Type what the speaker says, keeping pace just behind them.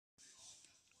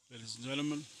Ladies and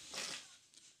gentlemen,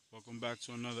 welcome back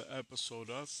to another episode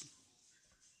of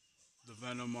the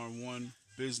Venom R1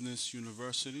 Business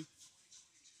University.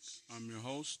 I'm your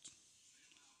host.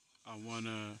 I want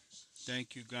to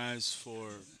thank you guys for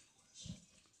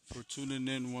tuning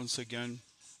in once again.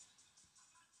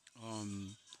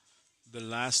 Um, the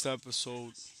last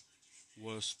episode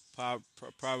was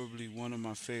probably one of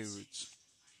my favorites,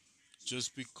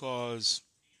 just because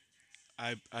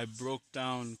I broke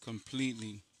down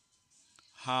completely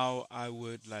how I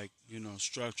would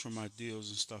structure my deals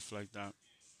and stuff like that.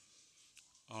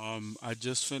 I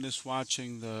just finished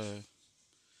watching the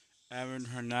Aaron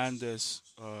Hernandez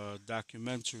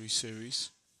documentary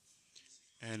series,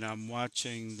 and I'm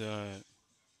watching the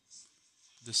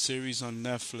series on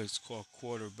Netflix called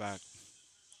Quarterback.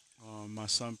 My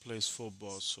son plays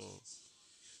football, so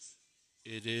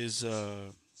it is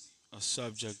a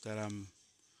subject that I'm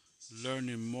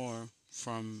learning more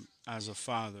from as a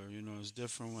father. You know, it's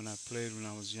different when I played when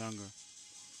I was younger,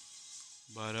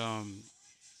 but I'm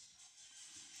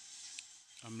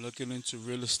looking into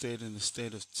real estate in the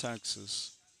state of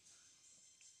Texas.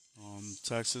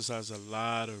 Texas has a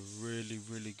lot of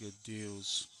really good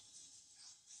deals,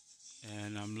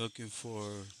 and I'm looking for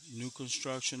new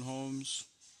construction homes.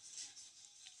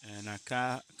 And I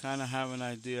kind of have an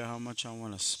idea how much I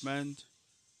want to spend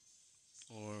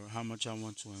or how much I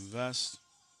want to invest.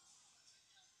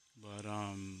 But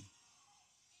I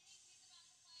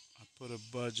put a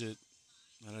budget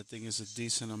that I think is a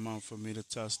decent amount for me to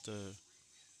test the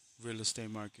real estate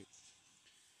market.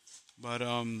 But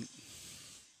I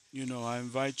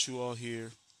invite you all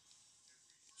here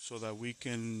so that we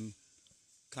can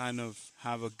kind of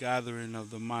have a gathering of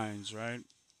the minds, right?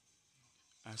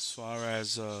 As far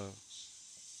as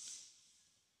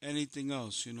anything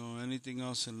else, anything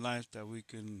else in life that we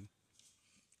can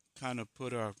kind of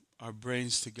put our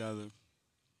brains together.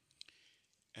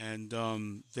 And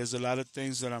there's a lot of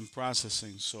things that I'm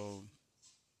processing, so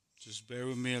just bear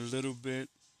with me a little bit.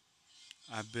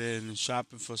 I've been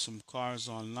shopping for some cars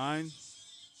online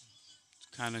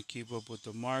to kind of keep up with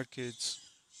the markets.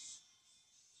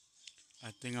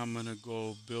 I think I'm gonna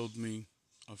go build me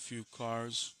a few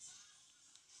cars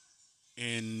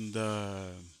in the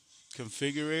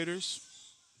configurators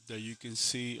that you can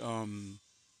see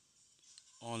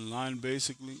online,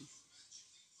 basically.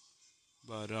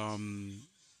 But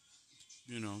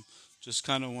you know, just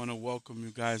kind of want to welcome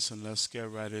you guys and let's get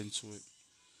right into it.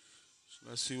 So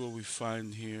let's see what we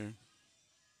find here.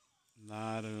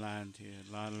 Lot of land here,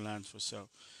 a lot of land for sale.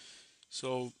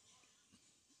 So,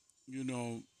 you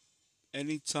know,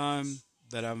 anytime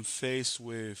that I'm faced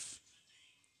with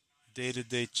day to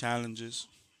day challenges,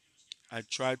 I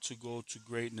try to go to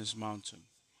Greatness Mountain.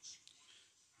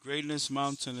 Greatness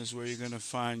Mountain is where you're going to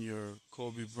find your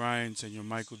Kobe Bryants and your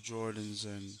Michael Jordans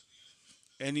and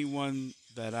anyone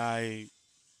that I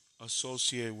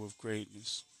associate with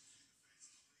greatness.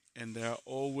 And there are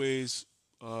always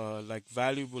like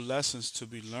valuable lessons to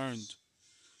be learned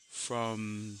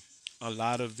from a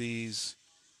lot of these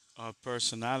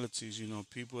personalities,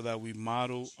 people that we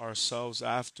model ourselves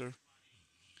after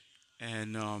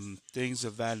and things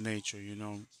of that nature,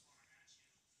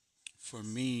 For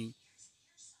me,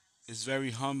 it's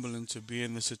very humbling to be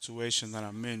in the situation that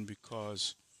I'm in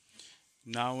because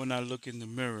now when I look in the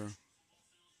mirror,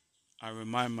 I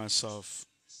remind myself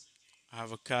I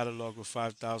have a catalog of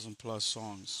 5,000 plus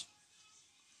songs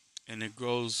and it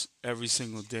grows every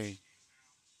single day.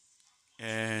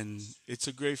 And it's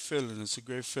a great feeling. It's a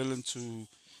great feeling to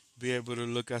be able to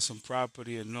look at some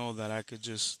property and know that I could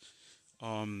just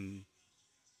um,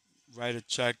 write a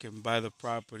check and buy the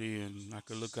property, and I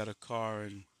could look at a car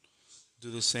and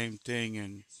do the same thing.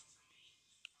 And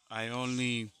I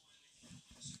only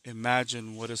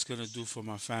imagine what it's gonna do for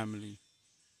my family.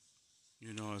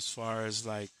 As far as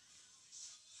like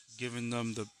giving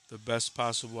them the best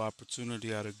possible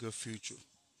opportunity at a good future.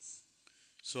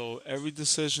 So every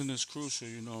decision is crucial.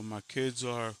 My kids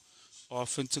are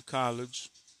off into college,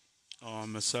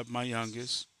 except my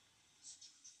youngest,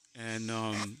 and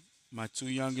my two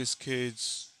youngest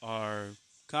kids are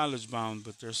college bound,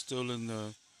 but they're still in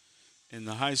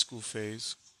the high school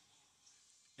phase.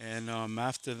 And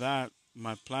after that,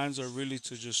 my plans are really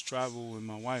to just travel with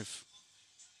my wife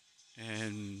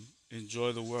and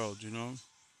enjoy the world.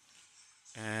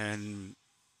 And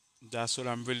that's what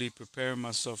I'm really preparing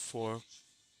myself for.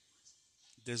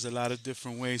 There's a lot of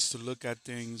different ways to look at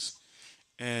things.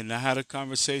 And I had a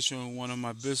conversation with one of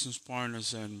my business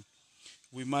partners, and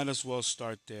we might as well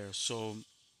start there. So,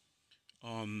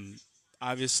 um,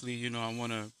 obviously, I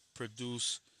want to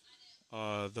produce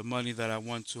the money that I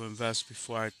want to invest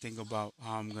before I think about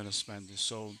how I'm going to spend it.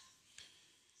 So,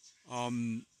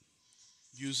 Um,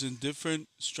 Using different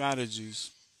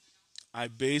strategies, I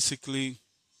basically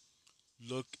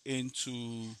look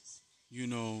into, you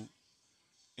know,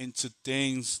 into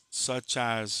things such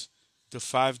as the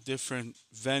five different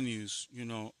venues,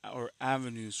 or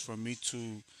avenues for me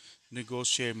to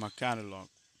negotiate my catalog.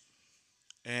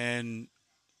 And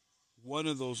one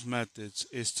of those methods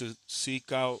is to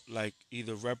seek out like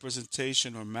either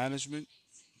representation or management.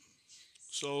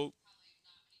 So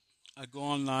I go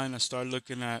online, I start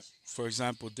looking at, for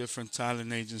example, different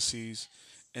talent agencies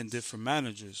and different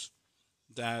managers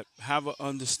that have an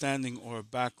understanding or a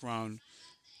background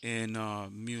in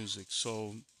music.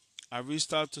 So I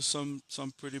reached out to some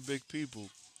pretty big people,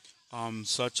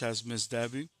 such as Miss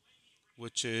Debbie,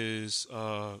 which is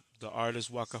the artist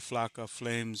Waka Flocka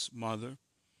Flame's mother.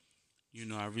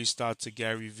 I reached out to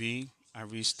Gary V. I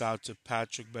reached out to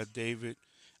Patrick Bet David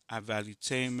at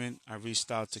Valuetainment. I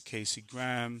reached out to Casey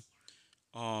Graham,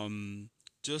 um,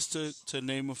 just to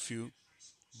name a few.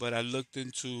 But I looked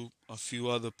into a few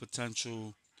other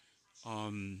potential,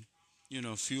 um,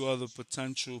 a few other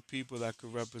potential people that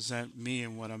could represent me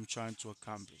and what I'm trying to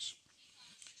accomplish.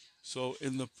 So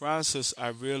in the process, I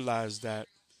realized that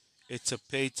it's a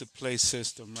pay to play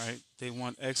system, right? They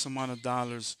want X amount of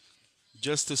dollars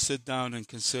just to sit down and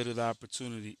consider the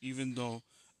opportunity, even though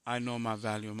I know my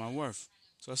value and my worth.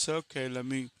 So I said, okay, let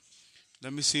me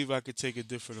see if I could take a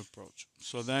different approach.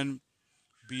 So then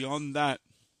beyond that,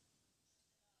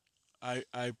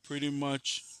 I pretty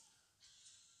much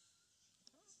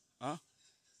huh?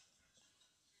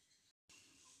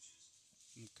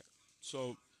 Okay.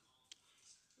 So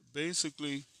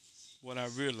basically what I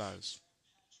realized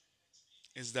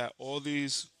is that all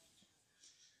these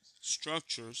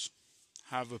structures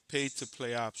have a pay to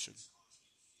play option.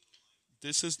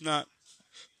 This is not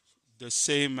the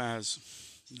same as,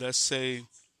 let's say,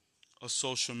 a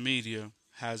social media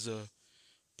has a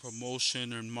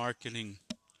promotion and marketing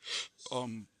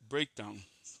breakdown.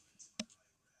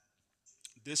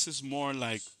 This is more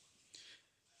like,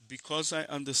 because I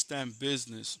understand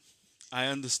business, I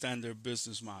understand their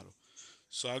business model.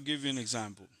 So I'll give you an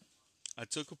example. I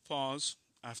took a pause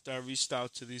after I reached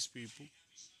out to these people,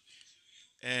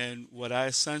 and what I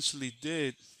essentially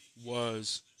did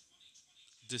was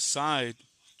decide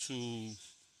to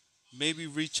maybe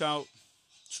reach out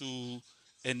to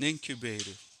an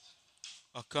incubator,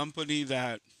 a company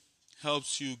that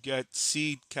helps you get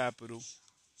seed capital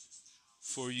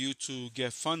for you to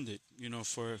get funded,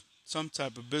 for some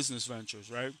type of business ventures,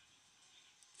 right?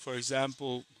 For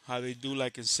example, how they do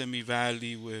like in Simi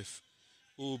Valley with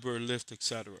Uber, Lyft,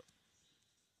 etc.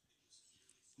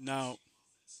 Now,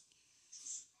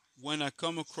 when I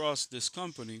come across this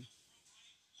company,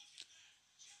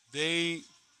 they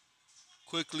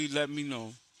quickly let me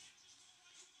know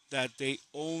that they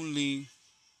only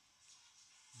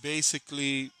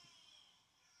basically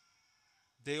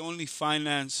they only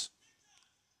finance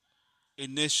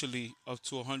initially up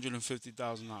to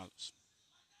 $150,000.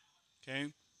 Okay.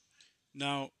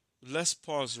 Now let's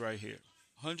pause right here.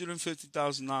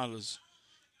 $150,000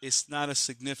 is not a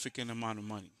significant amount of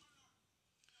money.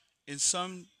 In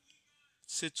some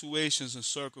situations and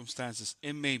circumstances,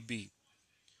 it may be,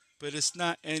 but it's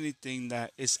not anything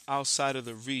that is outside of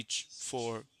the reach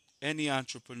for any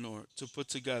entrepreneur to put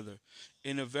together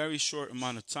in a very short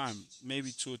amount of time,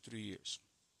 maybe 2 or 3 years.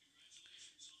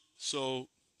 So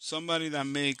somebody that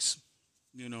makes,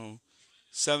 you know,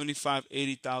 75,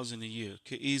 80,000 a year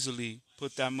could easily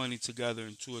put that money together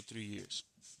in 2 or 3 years.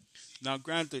 Now,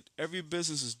 granted, every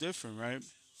business is different, right?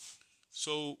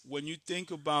 So when you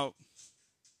think about,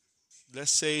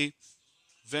 let's say,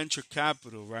 venture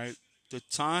capital, right? The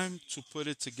time to put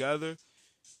it together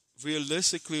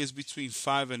realistically is between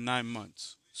 5 and 9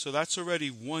 months. So that's already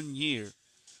 1 year,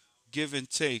 give and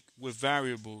take, with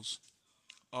variables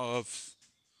of,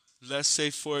 let's say,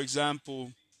 for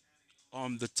example,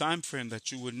 the time frame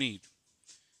that you would need.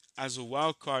 As a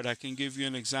wild card, I can give you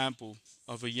an example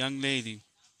of a young lady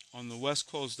on the West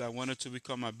Coast that wanted to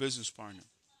become my business partner.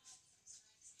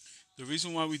 The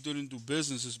reason why we didn't do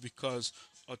business is because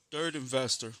a third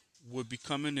investor would be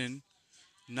coming in,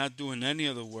 not doing any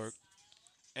of the work,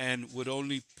 and would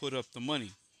only put up the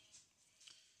money.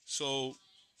 So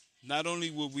not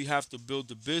only would we have to build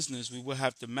the business, we would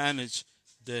have to manage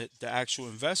the actual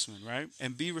investment, right?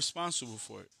 And be responsible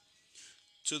for it.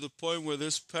 To the point where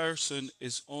this person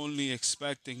is only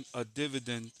expecting a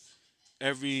dividend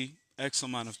every X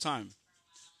amount of time.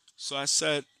 So I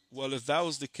said, well, if that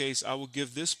was the case, I would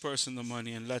give this person the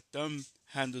money and let them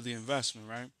handle the investment,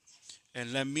 right?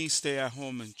 And let me stay at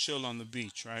home and chill on the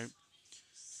beach, right?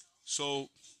 So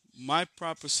my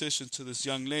proposition to this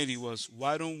young lady was,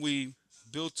 why don't we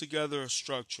build together a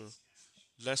structure.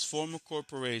 Let's form a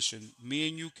corporation. Me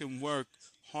and you can work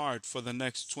hard for the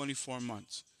next 24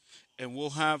 months. And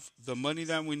we'll have the money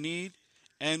that we need,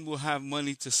 and we'll have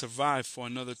money to survive for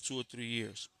another 2 or 3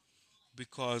 years,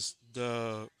 because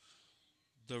the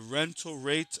rental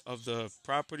rate of the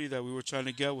property that we were trying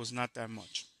to get was not that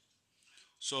much.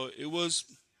 So it was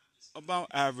about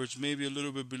average, maybe a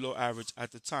little bit below average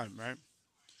at the time, right?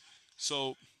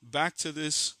 So back to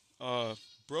this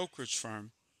brokerage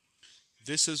firm,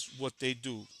 this is what they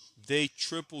do. They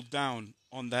triple down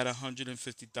on that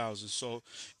 150,000. So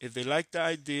if they like the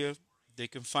idea, they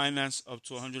can finance up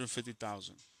to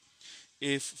 150,000.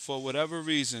 If for whatever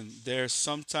reason there's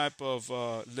some type of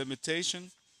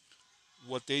limitation,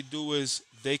 what they do is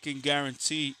they can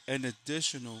guarantee an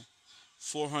additional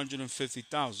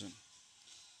 450,000.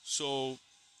 So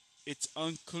it's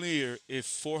unclear if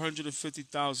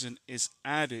 450,000 is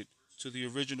added to the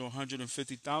original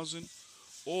 150,000,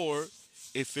 or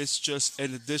if it's just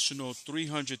an additional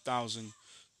 300,000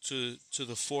 to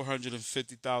the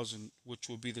 450,000, which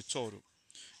will be the total.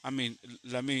 I mean,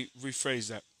 let me rephrase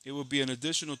that. It would be an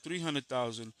additional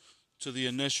 300,000 to the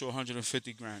initial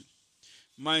 150 grand.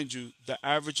 Mind you, the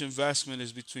average investment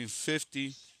is between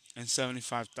 50 and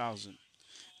 75,000,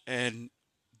 and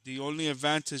the only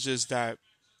advantage is that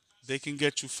they can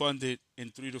get you funded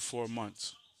in 3 to 4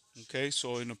 months. Okay,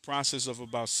 so in a process of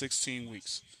about 16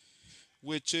 weeks,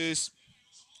 which is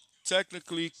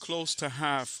technically close to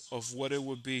half of what it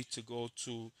would be to go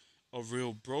to a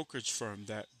real brokerage firm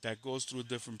that goes through a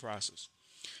different process.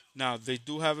 Now, they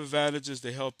do have advantages.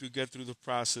 They help you get through the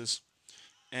process,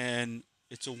 and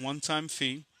it's a one time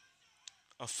fee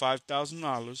of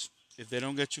 $5,000. If they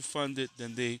don't get you funded,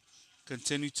 then they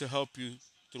continue to help you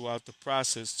throughout the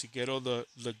process to get all the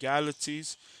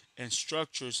legalities and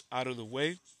structures out of the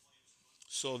way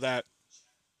so that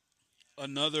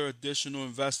another additional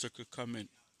investor could come in.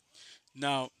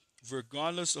 Now,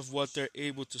 regardless of what they're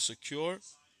able to secure,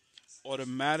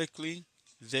 automatically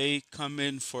they come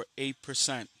in for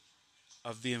 8%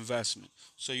 of the investment.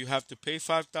 So you have to pay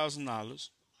 $5,000.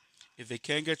 If they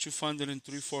can't get you funded in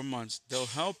 3 4 months, they'll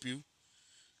help you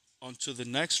onto the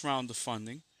next round of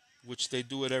funding, which they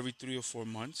do it every 3 or 4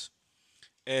 months.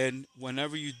 And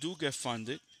whenever you do get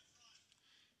funded,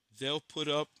 they'll put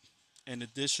up an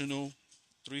additional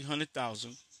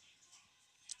 300,000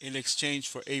 in exchange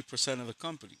for 8% of the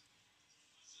company.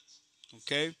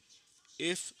 Okay?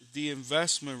 If the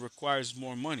investment requires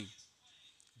more money,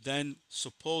 then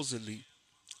supposedly,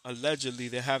 allegedly,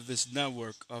 they have this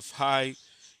network of high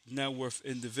net worth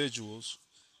individuals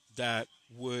that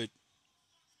would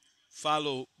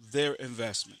follow their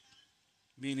investment.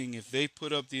 Meaning, if they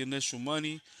put up the initial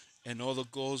money and all the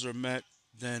goals are met,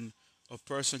 then a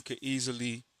person could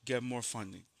easily get more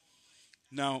funding.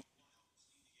 Now,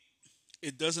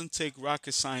 it doesn't take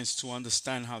rocket science to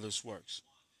understand how this works.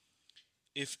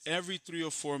 If every 3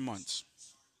 or 4 months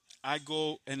I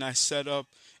go and I set up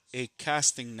a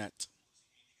casting net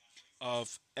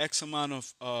of X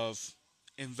amount of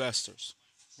investors,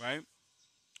 right?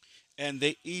 And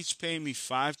they each pay me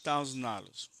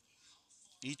 $5,000.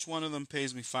 Each one of them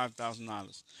pays me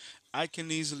 $5,000. I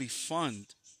can easily fund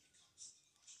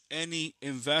any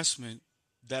investment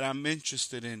that I'm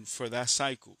interested in for that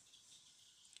cycle.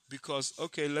 Because,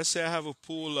 okay, let's say I have a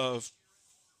pool of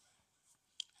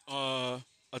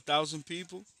 1,000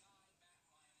 people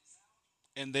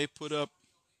and they put up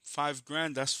 5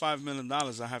 grand, that's $5 million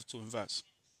I have to invest.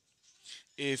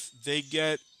 If they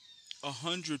get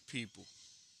 100 people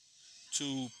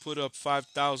to put up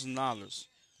 $5,000,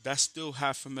 that's still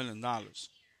 $500,000.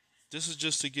 This is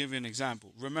just to give you an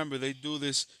example. Remember, they do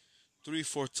this 3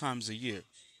 4 times a year.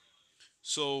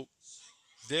 So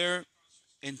their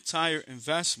entire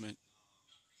investment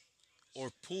or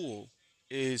pool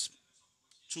is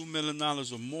 $2 million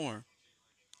or more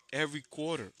every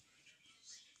quarter.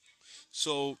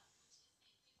 So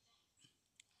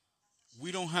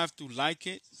we don't have to like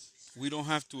it. We don't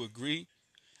have to agree.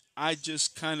 I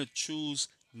just kind of choose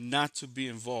not to be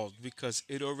involved because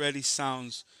it already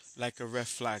sounds like a red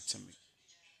flag to me.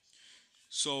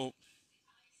 So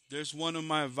there's one of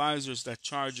my advisors that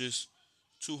charges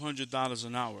 $200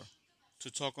 an hour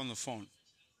to talk on the phone.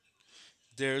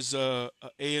 There's a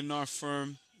A&R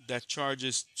firm that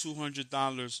charges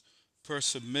 $200 per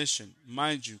submission.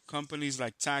 Mind you, companies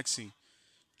like Taxi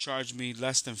charge me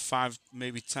less than five,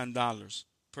 maybe $10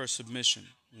 per submission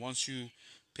once you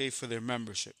pay for their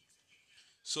membership.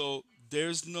 So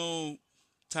there's no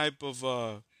type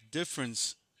of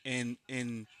difference in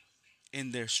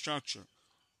their structure.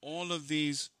 All of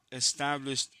these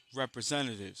established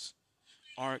representatives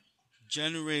are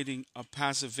generating a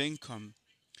passive income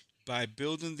by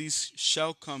building these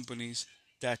shell companies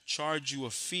that charge you a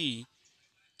fee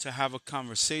to have a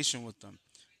conversation with them.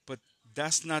 But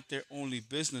that's not their only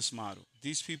business model.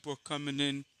 These people are coming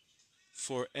in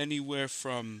for anywhere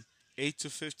from 8 to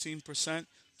 15%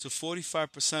 to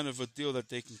 45% of a deal that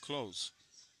they can close.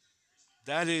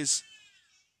 That is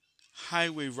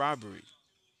highway robbery,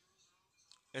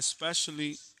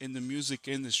 especially in the music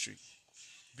industry.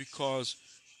 Because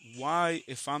why,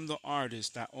 if I'm the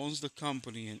artist that owns the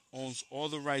company and owns all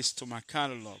the rights to my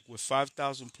catalog with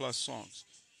 5,000 plus songs,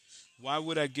 why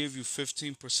would I give you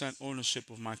 15% ownership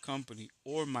of my company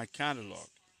or my catalog?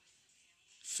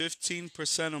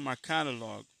 15% of my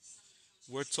catalog,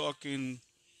 we're talking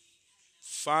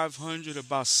 500,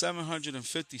 about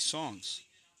 750 songs.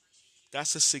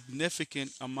 That's a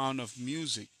significant amount of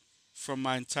music from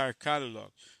my entire catalog.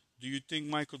 Do you think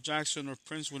Michael Jackson or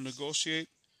Prince would negotiate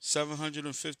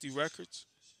 750 records?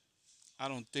 I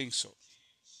don't think so.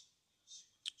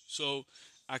 So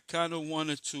I kind of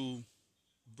wanted to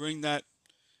bring that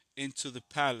into the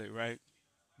palette, right?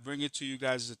 Bring it to you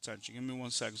guys' attention. Give me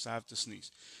 1 second, so I have to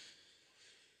sneeze.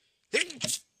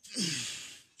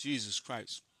 Jesus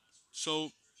Christ.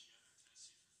 So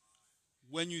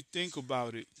when you think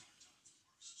about it,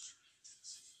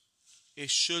 it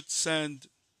should send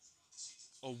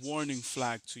a warning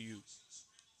flag to you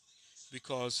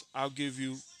because I'll give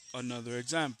you another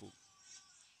example.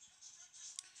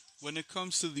 When it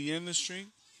comes to the industry,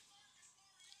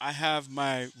 I have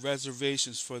my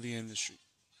reservations for the industry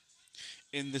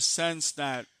in the sense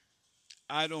that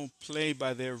I don't play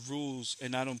by their rules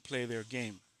and I don't play their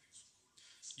game.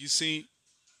 You see,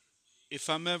 if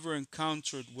I'm ever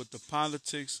encountered with the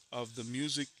politics of the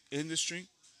music industry,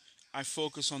 I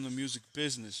focus on the music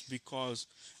business because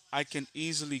I can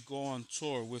easily go on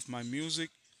tour with my music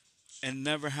and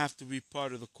never have to be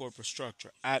part of the corporate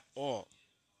structure at all.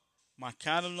 My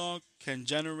catalog can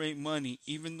generate money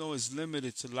even though it's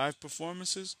limited to live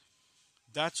performances.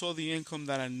 That's all the income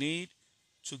that I need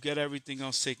to get everything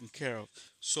else taken care of.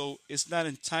 So it's not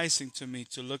enticing to me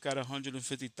to look at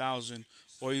 150,000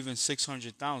 or even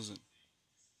 600,000.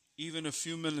 Even a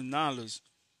few $1 million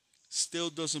still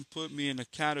doesn't put me in a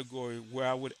category where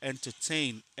I would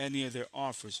entertain any of their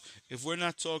offers. If we're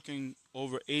not talking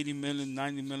over 80 million,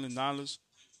 $90 million,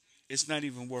 it's not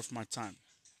even worth my time.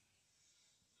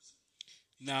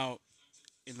 Now,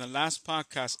 in the last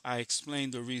podcast, I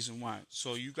explained the reason why.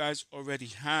 So you guys already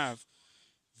have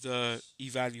the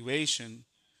evaluation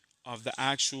of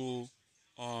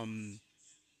um,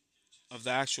 the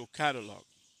actual catalog.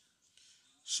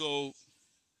 So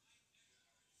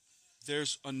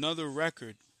there's another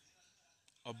record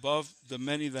above the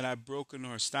many that I've broken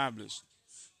or established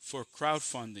for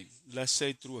crowdfunding. Let's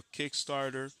say through a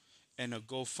Kickstarter and a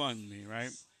GoFundMe,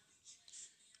 right?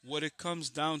 What it comes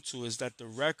down to is that the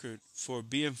record for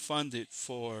being funded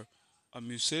for a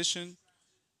musician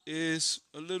is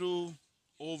a little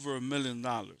over $1 million.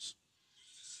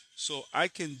 So I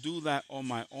can do that on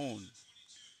my own.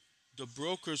 The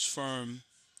broker's firm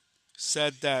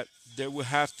said that there would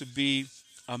have to be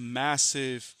a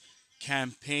massive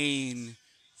campaign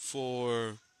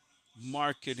for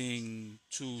marketing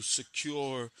to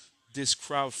secure this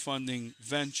crowdfunding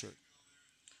venture.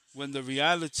 When the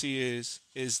reality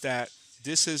is that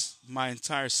this is my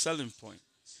entire selling point.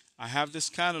 I have this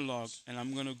catalog and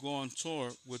I'm going to go on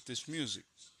tour with this music.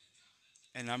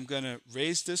 And I'm going to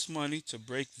raise this money to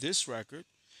break this record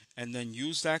and then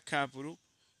use that capital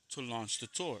to launch the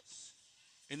tour.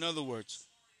 In other words,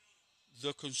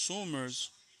 the consumers,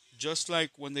 just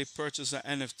like when they purchase an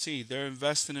NFT, they're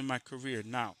investing in my career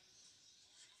now.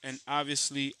 And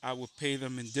obviously, I will pay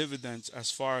them in dividends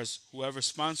as far as whoever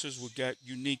sponsors will get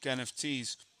unique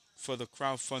NFTs for the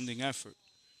crowdfunding effort.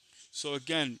 So,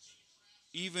 again,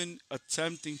 even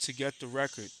attempting to get the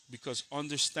record, because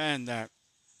understand that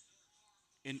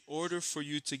in order for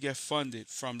you to get funded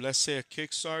from, let's say, a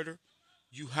Kickstarter,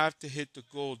 you have to hit the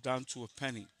goal down to a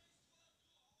penny.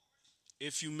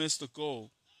 If you miss the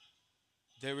goal,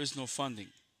 there is no funding.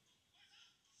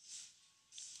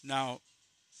 Now,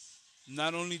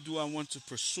 not only do I want to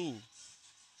pursue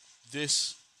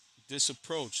this this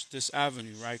approach, this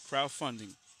avenue, right,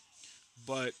 crowdfunding,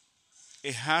 but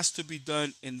it has to be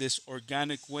done in this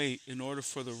organic way in order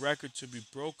for the record to be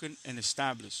broken and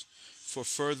established for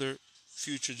further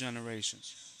future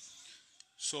generations.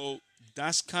 So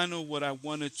that's kind of what I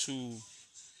wanted to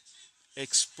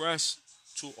express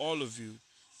to all of you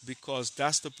because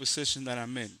that's the position that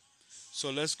I'm in.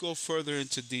 So let's go further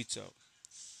into detail.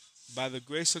 By the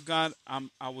grace of God,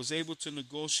 I was able to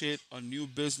negotiate a new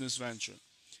business venture.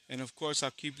 And of course,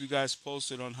 I'll keep you guys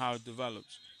posted on how it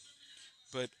develops.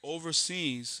 But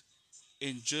overseas,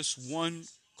 in just one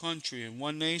country, in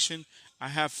one nation, I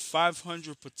have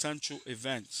 500 potential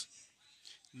events.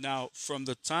 Now, from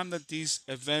the time that these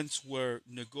events were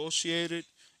negotiated,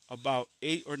 about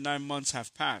 8 or 9 months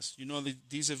have passed. You know,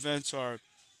 these events are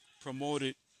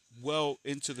promoted well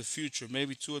into the future,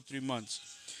 maybe 2 or 3 months.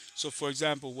 So, for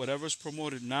example, whatever's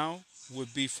promoted now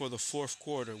would be for the fourth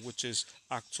quarter, which is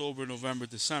October, November,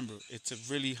 December. It's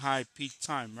a really high peak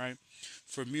time, right,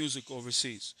 for music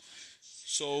overseas.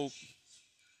 So,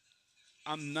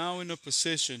 I'm now in a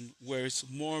position where it's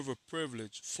more of a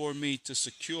privilege for me to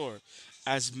secure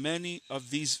as many of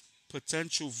these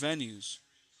potential venues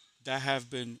that have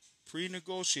been pre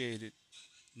negotiated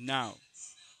now.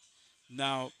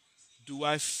 Now, do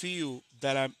I feel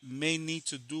that I may need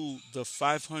to do the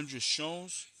 500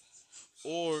 shows,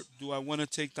 or do I want to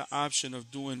take the option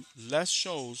of doing less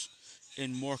shows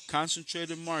in more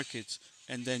concentrated markets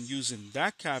and then using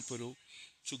that capital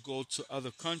to go to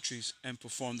other countries and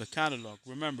perform the catalog?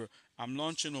 Remember, I'm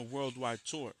launching a worldwide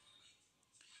tour.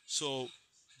 So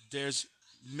there's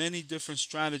many different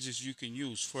strategies you can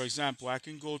use. For example, I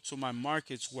can go to my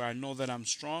markets where I know that I'm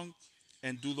strong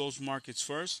and do those markets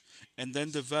first and then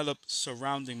develop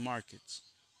surrounding markets.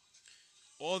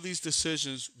 All these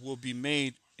decisions will be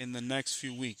made in the next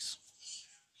few weeks.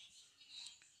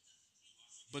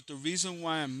 But the reason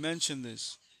why I mention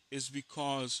this is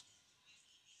because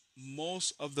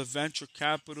most of the venture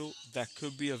capital that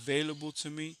could be available to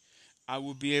me, I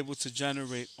will be able to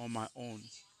generate on my own.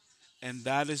 And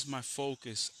that is my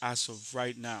focus as of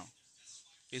right now,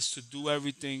 is to do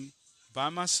everything by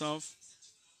myself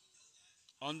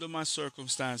under my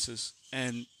circumstances.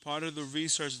 And part of the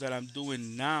research that I'm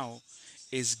doing now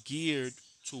is geared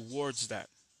towards that,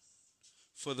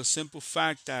 for the simple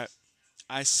fact that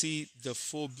I see the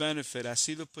full benefit, I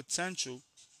see the potential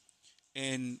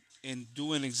in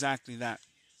doing exactly that.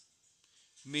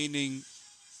 Meaning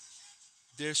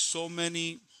there's so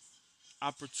many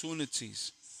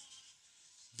opportunities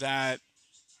that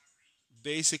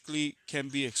basically can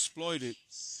be exploited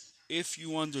if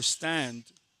you understand,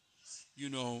 you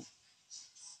know,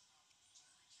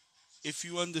 if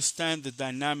you understand the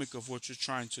dynamic of what you're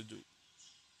trying to do.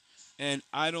 And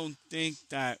I don't think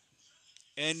that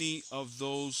any of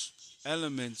those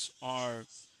elements are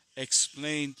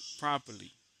explained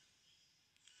properly.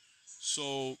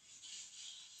 So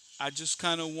I just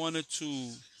kind of wanted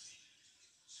to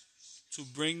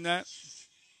bring that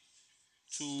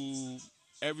to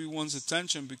everyone's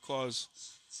attention because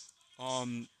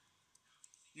um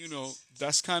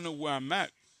that's kind of where I'm at.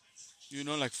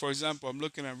 Like for example, I'm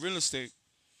looking at real estate,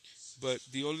 but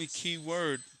the only key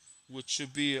word, which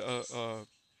should be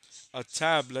a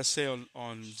tab, let's say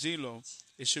on Zillow,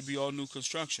 it should be all new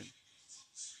construction.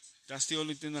 That's the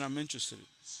only thing that I'm interested in.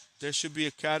 There should be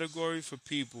a category for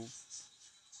people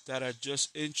that are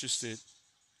just interested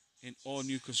in all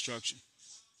new construction.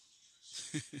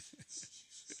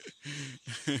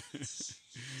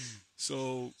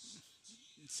 So,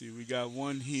 let's see, we got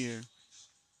one here.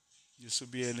 This will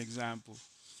be an example.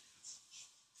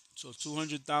 So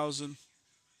 200,000,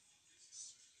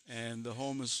 and the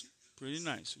home is pretty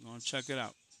nice. You're gonna check it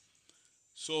out.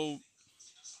 So,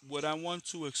 what I want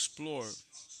to explore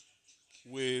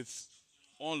with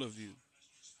all of you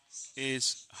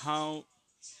is how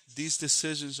these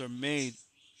decisions are made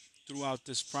throughout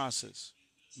this process.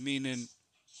 Meaning,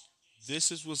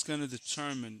 this is what's going to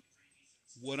determine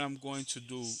what I'm going to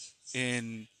do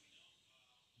in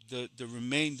the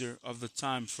remainder of the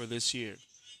time for this year.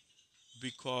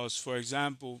 Because, for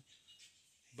example,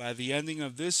 by the ending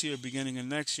of this year, beginning of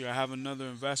next year, I have another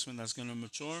investment that's going to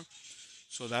mature.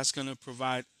 So that's going to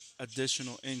provide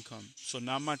additional income. So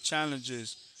now my challenge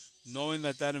is, knowing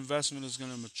that that investment is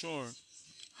going to mature,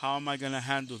 how am I going to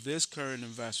handle this current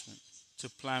investment to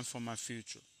plan for my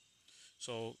future?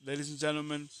 So, ladies and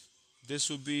gentlemen, this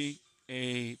will be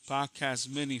a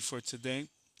podcast mini for today.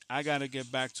 I got to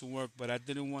get back to work, but I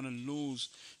didn't want to lose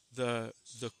the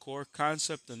core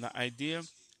concept and the idea,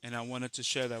 and I wanted to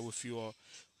share that with you all.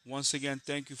 Once again,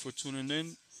 thank you for tuning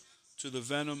in to the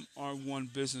Venom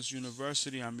R1 Business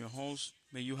University. I'm your host.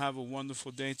 May you have a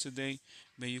wonderful day today.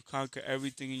 May you conquer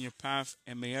everything in your path,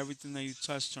 and may everything that you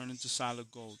touch turn into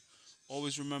solid gold.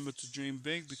 Always remember to dream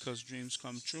big, because dreams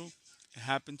come true. It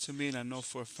happened to me, and I know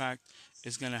for a fact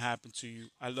it's going to happen to you.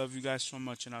 I love you guys so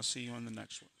much, and I'll see you on the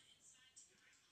next one.